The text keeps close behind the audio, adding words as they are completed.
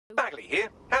Bagley here.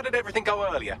 How did everything go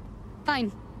earlier?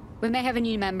 Fine. We may have a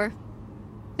new member.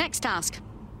 Next task.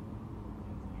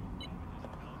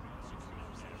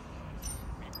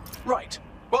 Right.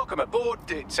 Welcome aboard,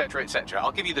 etc., etc.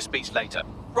 I'll give you the speech later.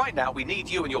 Right now, we need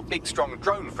you and your big, strong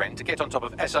drone friend to get on top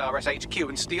of SRS HQ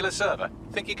and steal a server.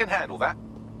 Think you can handle that?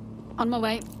 On my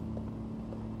way.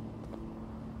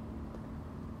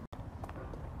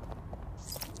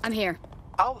 I'm here.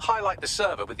 I'll highlight the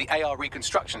server with the AR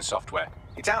reconstruction software.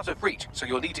 It's out of reach, so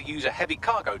you'll need to use a heavy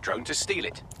cargo drone to steal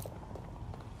it.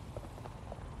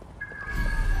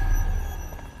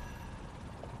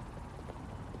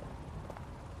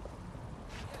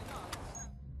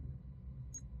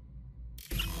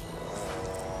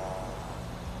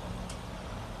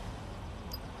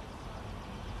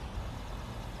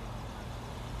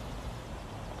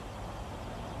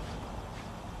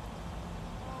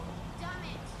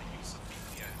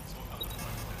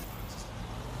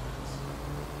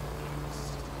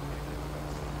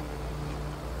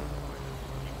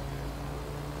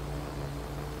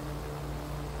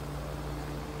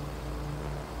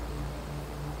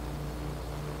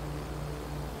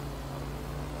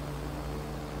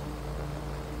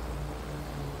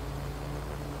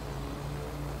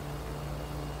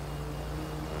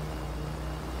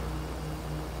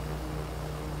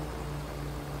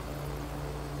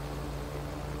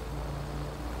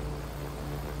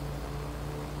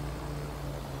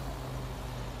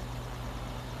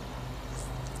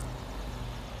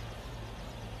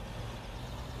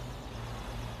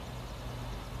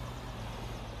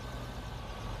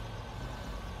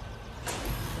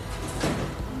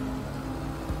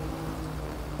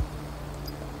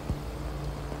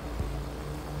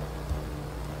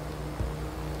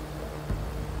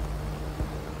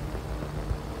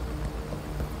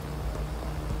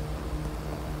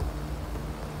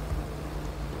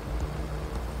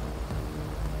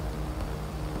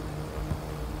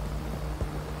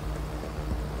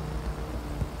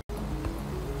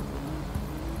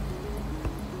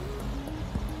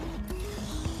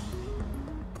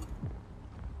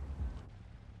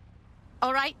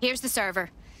 All right, here's the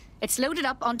server. It's loaded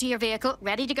up onto your vehicle,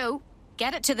 ready to go.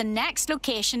 Get it to the next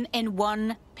location in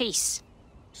one piece.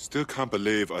 Still can't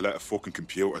believe I let a fucking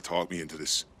computer talk me into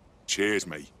this. Cheers,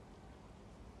 mate.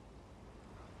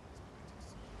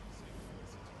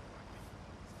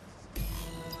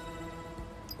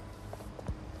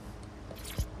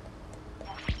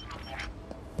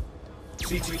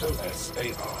 CTOS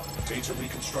AR. Data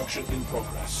reconstruction in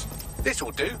progress. This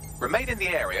will do. Remain in the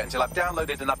area until I've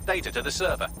downloaded enough data to the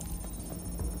server.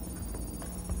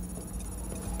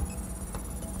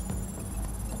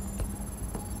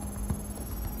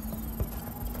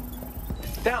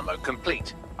 Download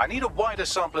complete. I need a wider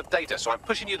sample of data, so I'm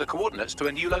pushing you the coordinates to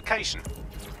a new location.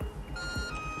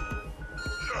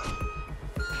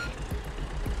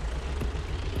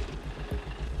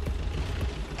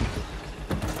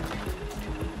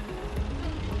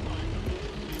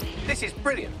 This is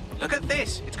brilliant. Look at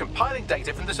this. It's compiling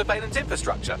data from the surveillance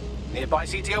infrastructure. Nearby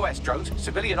CTOS drones,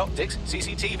 civilian optics,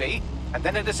 CCTV, and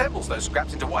then it assembles those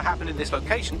scraps into what happened in this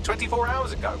location 24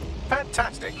 hours ago.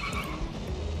 Fantastic.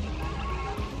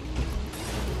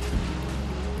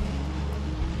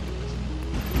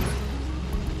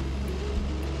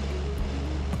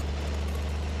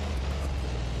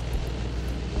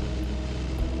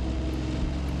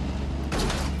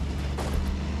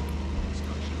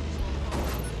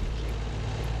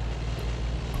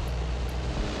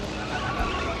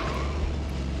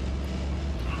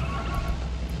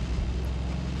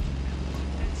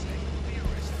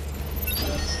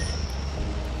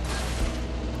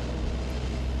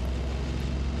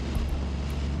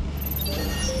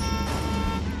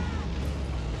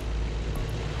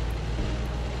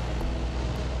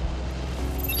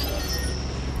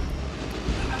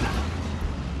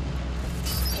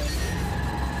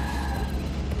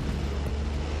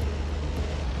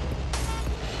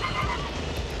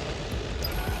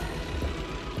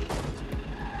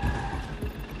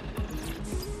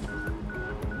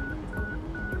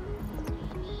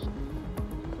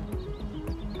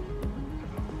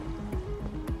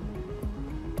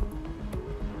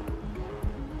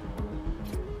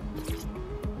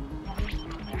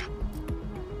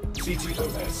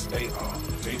 CTOS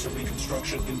AR. Data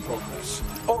reconstruction in progress.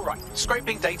 All right,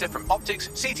 scraping data from optics,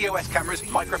 CTOS cameras,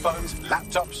 microphones,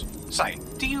 laptops. Say,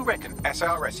 do you reckon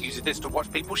SRS uses this to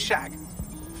watch people shag?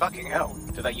 Fucking hell,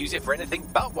 do they use it for anything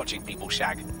but watching people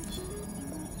shag?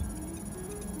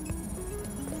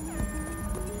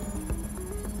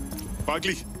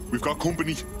 Bagley, we've got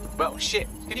company. Well, shit.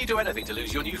 Can you do anything to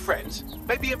lose your new friends?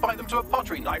 Maybe invite them to a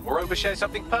pottery night or overshare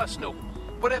something personal.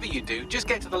 Whatever you do, just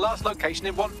get to the last location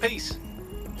in one piece.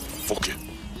 Fuck it.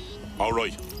 All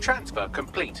right. Transfer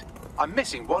complete. I'm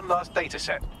missing one last data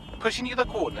set. Pushing you the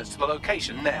coordinates to the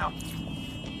location now.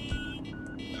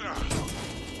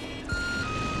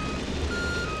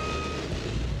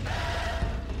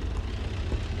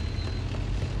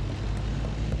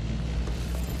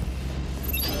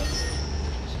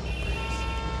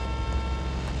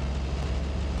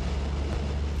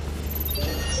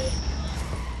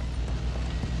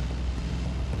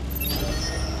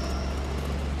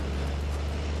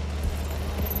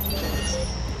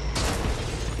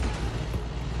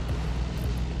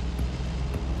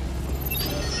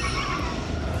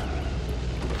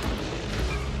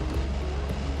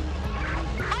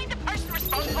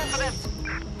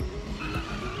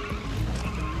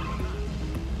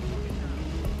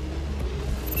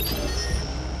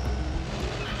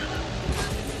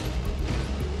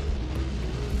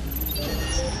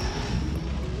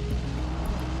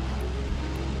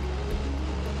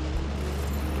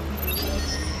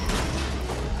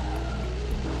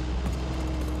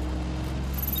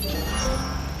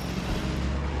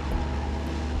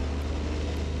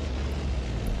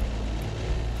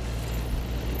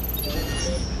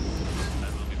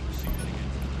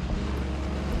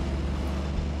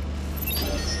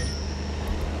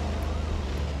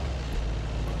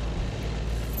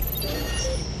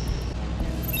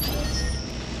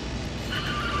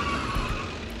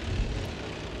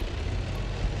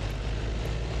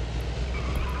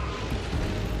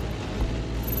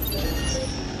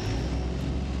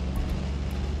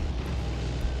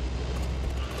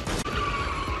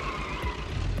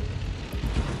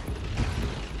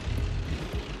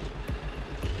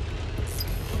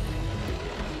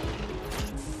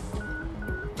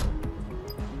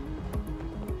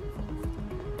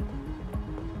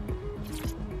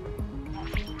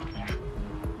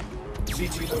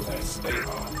 CTOS AR.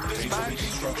 Data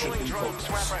reconstruction in progress.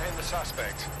 To apprehend the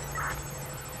suspect.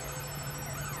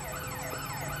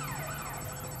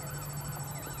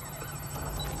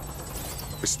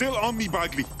 It's still on me,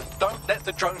 Bagley. Don't let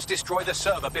the drones destroy the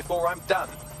server before I'm done.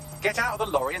 Get out of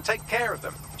the lorry and take care of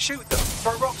them. Shoot them,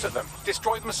 throw rocks at them,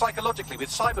 destroy them psychologically with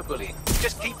cyberbullying.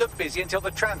 Just keep them busy until the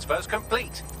transfer's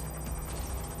complete.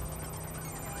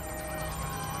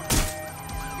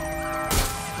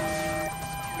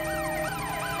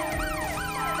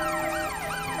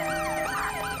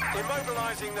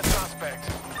 Immobilizing the suspect.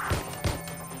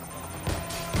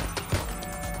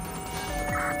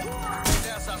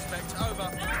 Now suspect, over.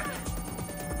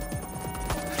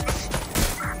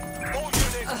 All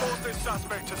units force this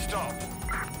suspect to stop.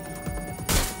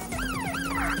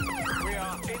 We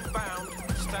are inbound.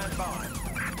 Stand by.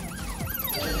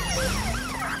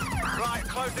 Right,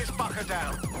 close this fucker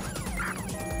down.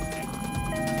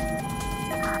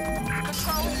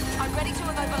 Control, I'm ready to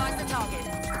immobilize the target.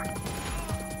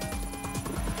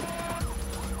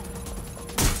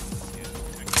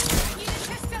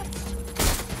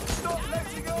 Stop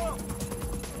letting go!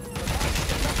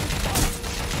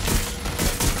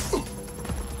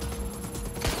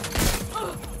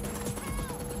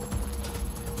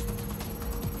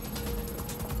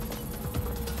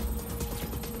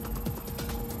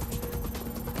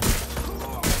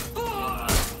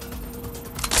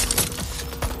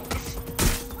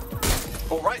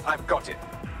 All right, I've got it.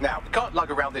 Now, we can't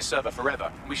lug around this server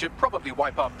forever. We should probably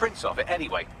wipe our prints off it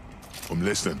anyway. I'm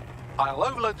listening. I'll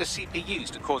overload the CPUs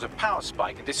to cause a power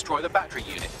spike and destroy the battery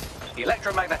unit. The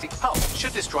electromagnetic pulse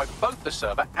should destroy both the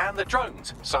server and the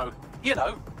drones. So, you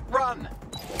know, run!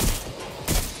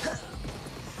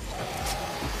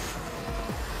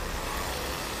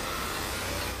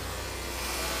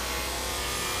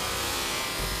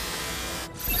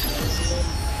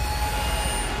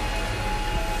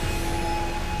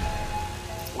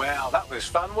 Well, that was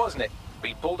fun, wasn't it?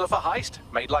 We pulled off a heist,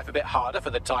 made life a bit harder for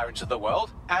the tyrants of the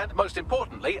world, and most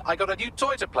importantly, I got a new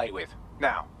toy to play with.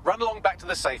 Now, run along back to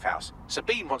the safe house.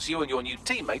 Sabine wants you and your new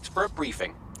teammates for a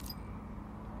briefing.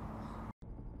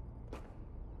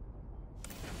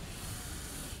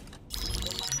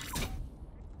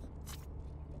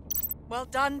 Well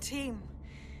done, team.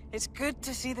 It's good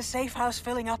to see the safe house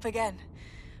filling up again.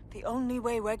 The only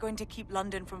way we're going to keep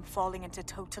London from falling into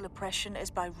total oppression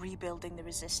is by rebuilding the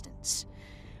resistance.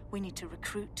 We need to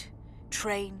recruit,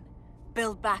 train,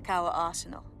 build back our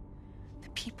arsenal. The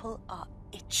people are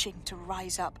itching to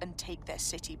rise up and take their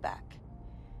city back.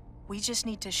 We just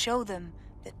need to show them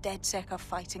that DedSec are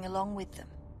fighting along with them.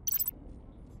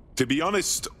 To be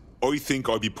honest, I think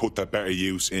I'd be put to better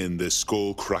use in the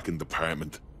skull-cracking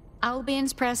department.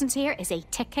 Albion's presence here is a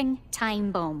ticking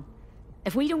time bomb.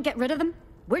 If we don't get rid of them,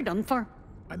 we're done for.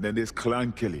 And then there's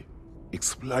Clan Kelly.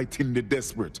 exploiting the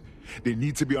desperate. They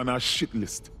need to be on our shit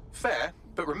list. Fair,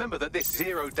 but remember that this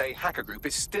zero-day hacker group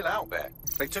is still out there.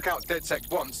 They took out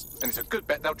DedSec once, and it's a good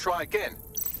bet they'll try again.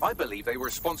 I believe they were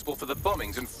responsible for the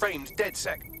bombings and framed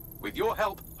DedSec. With your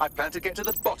help, I plan to get to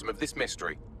the bottom of this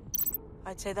mystery.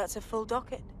 I'd say that's a full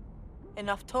docket.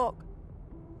 Enough talk.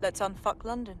 Let's unfuck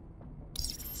London.